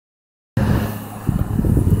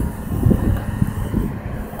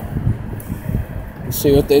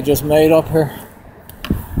See what they just made up here.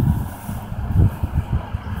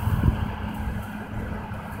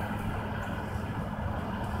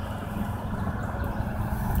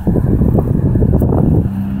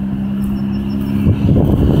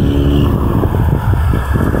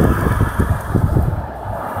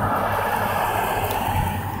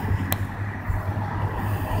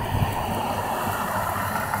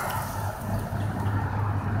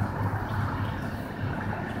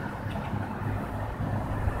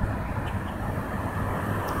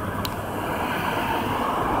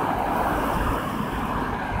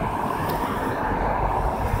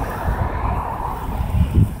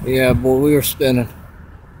 Yeah, boy, we were spinning.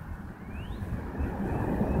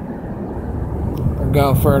 We're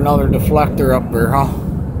going for another deflector up there, huh?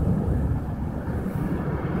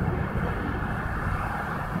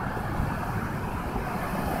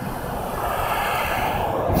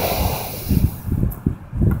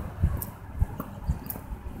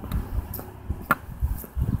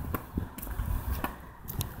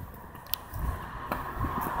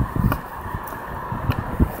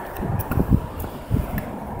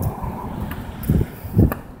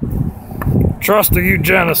 Trust the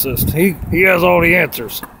eugenicist. He has all the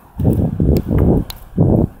answers.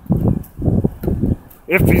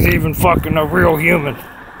 If he's even fucking a real human.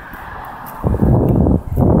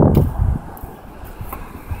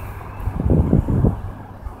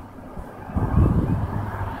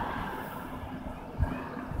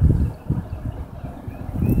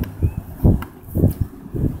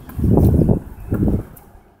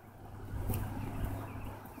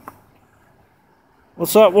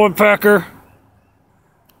 What's up, woodpecker?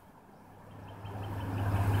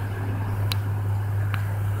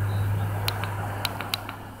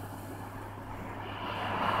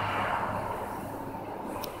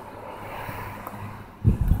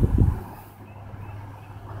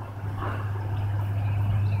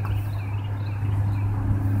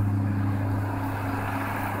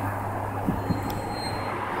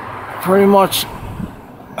 Pretty much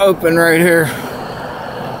open right here.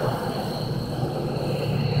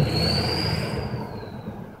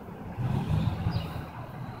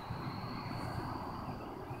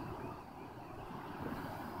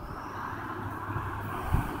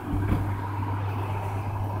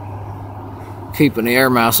 Keeping the air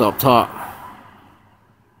mass up top.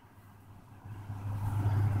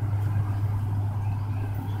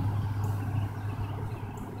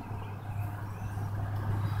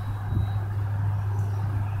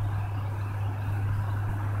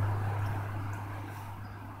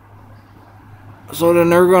 So then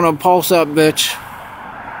they're gonna pulse that bitch.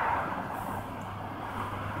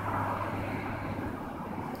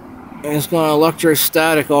 And it's gonna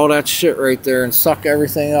electrostatic all that shit right there and suck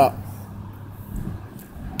everything up.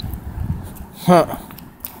 Huh.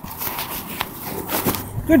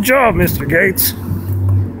 Good job, Mr. Gates.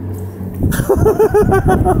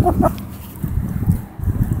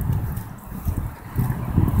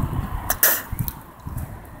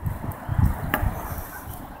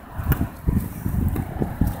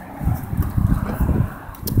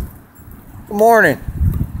 Good morning.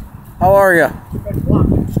 How are you?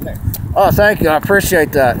 Oh, thank you. I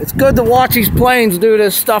appreciate that. It's good to watch these planes do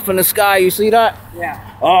this stuff in the sky. You see that? Yeah.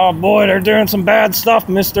 Oh boy, they're doing some bad stuff,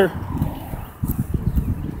 mister.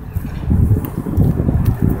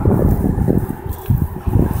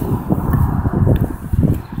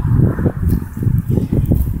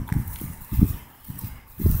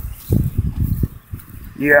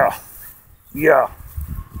 Yeah. Yeah.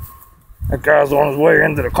 That guy's on his way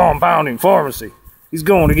into the compounding pharmacy. He's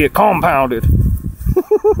going to get compounded.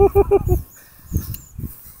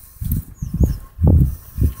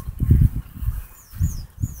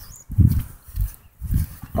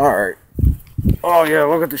 All right. Oh yeah,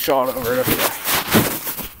 look at the shot over there.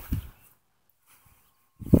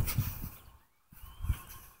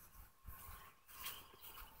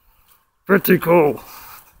 Pretty cool.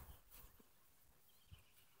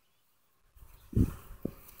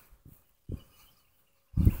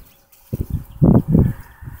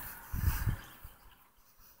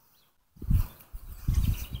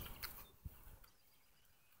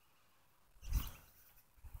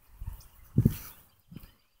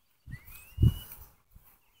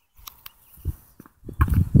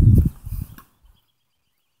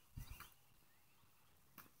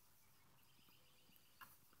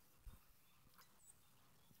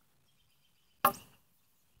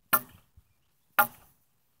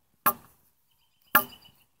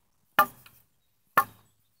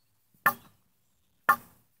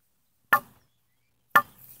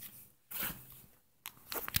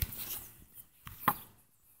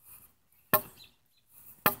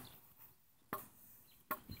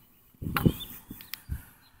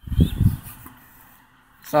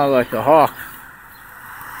 Sounds like a hawk.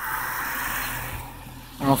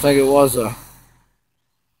 I don't think it was a...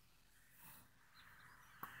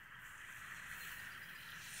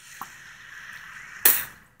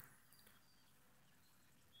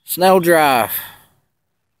 Snell Drive,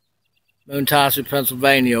 Moon Township,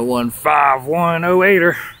 Pennsylvania,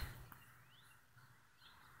 15108er.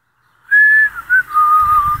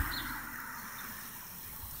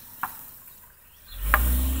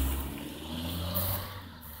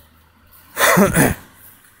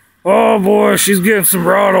 Oh boy, she's getting some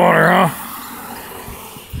rot on her, huh?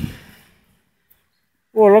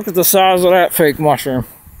 Boy, look at the size of that fake mushroom.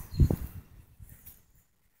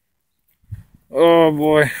 Oh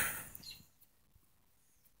boy.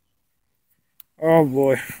 Oh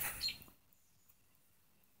boy.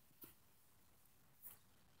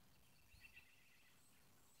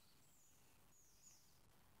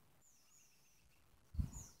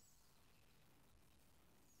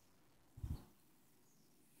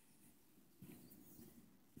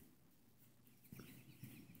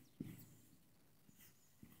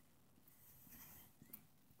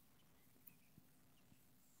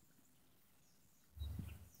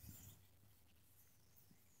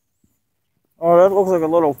 Oh, that looks like a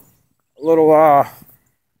little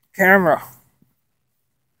camera.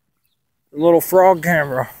 A little frog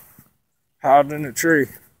camera hiding in the tree.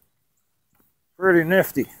 Pretty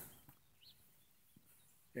nifty.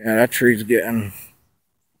 Yeah, that tree's getting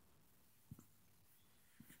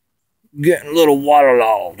a little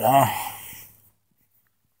waterlogged, huh?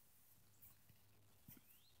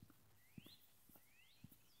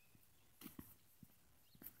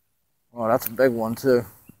 Oh, that's a big one too.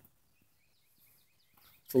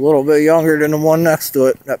 It's a little bit younger than the one next to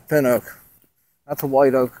it, that pin oak. That's a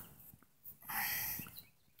white oak.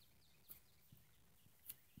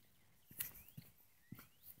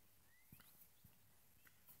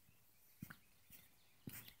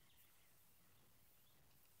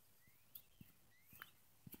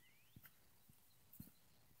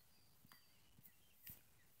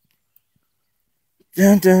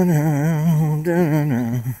 Dun, dun, dun, dun,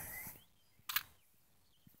 dun.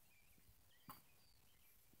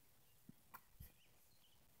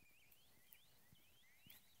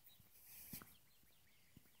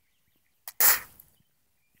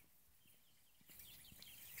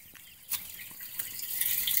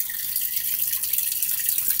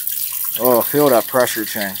 Oh, feel that pressure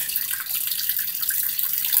change.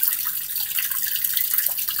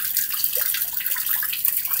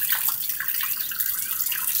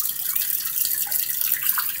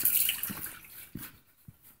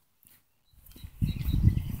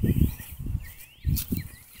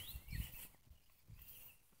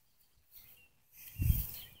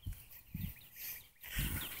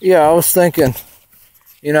 Yeah, I was thinking,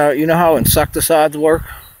 you know how insecticides work?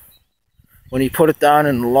 When you put it down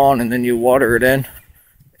in the lawn and then you water it in,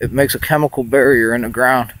 it makes a chemical barrier in the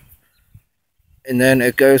ground. And then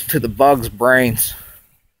it goes to the bugs' brains.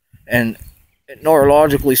 And it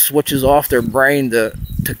neurologically switches off their brain to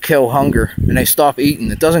kill hunger. And they stop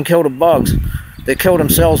eating. It doesn't kill the bugs. They kill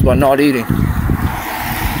themselves by not eating.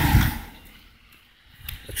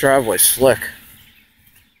 The driveway's slick.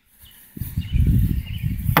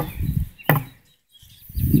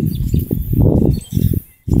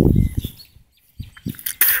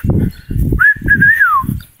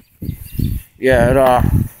 Yeah,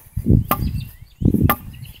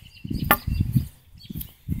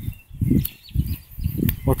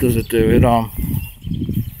 what does it do? It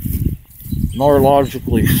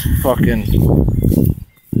neurologically fucking,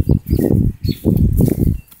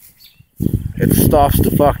 it stops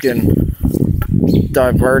the fucking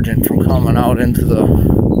divergent from coming out into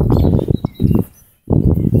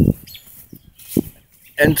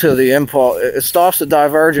the impulse. It stops the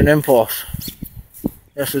divergent impulse.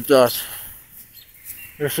 Yes, it does.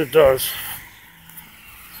 Yes, it does.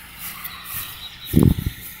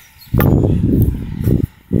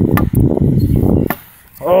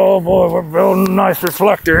 Oh boy, we're building a nice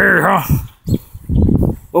reflector here, huh?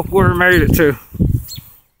 Look where we made it to.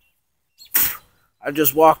 I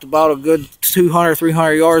just walked about a good 200,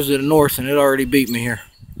 300 yards to the north and it already beat me here.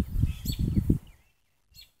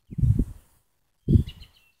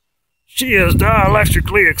 She is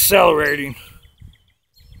dielectrically accelerating.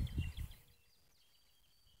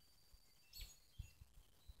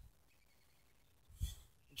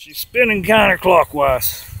 She's spinning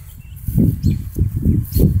counterclockwise.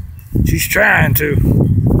 She's trying to.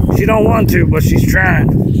 She don't want to, but she's trying.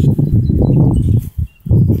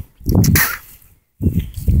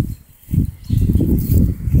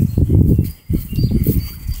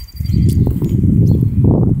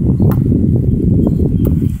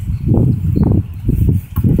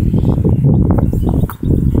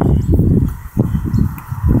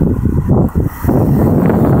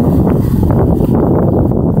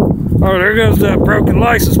 Oh, there goes that broken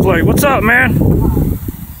license plate. What's up, man?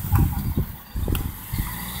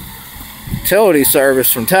 Utility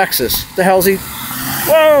service from Texas. What the hell's he?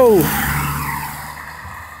 Whoa!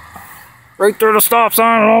 Right through the stop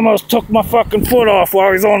sign and almost took my fucking foot off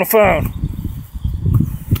while he's on the phone.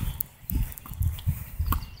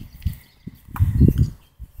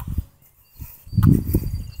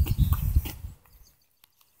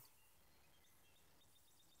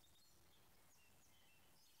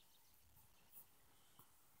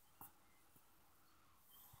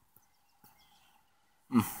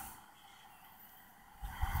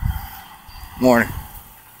 Morning.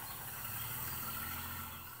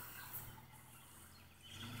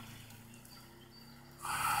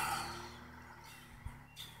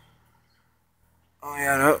 Oh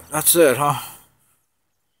yeah, that's it, huh?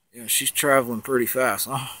 Yeah, she's traveling pretty fast,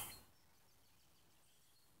 huh?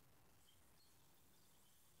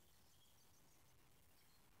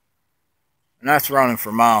 And that's running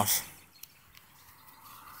for miles.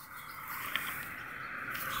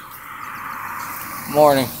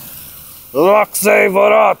 Morning.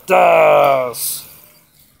 Varatas.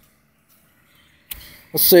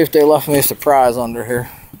 Let's see if they left me a surprise under here.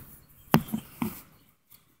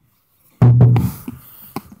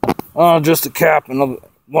 Oh, just a cap and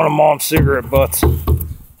one of Mom's cigarette butts.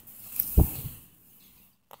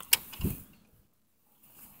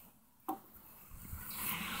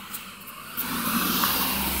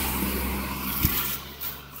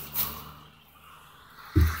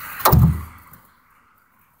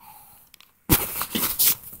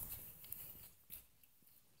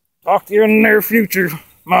 Talk to you in the near future,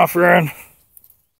 my friend.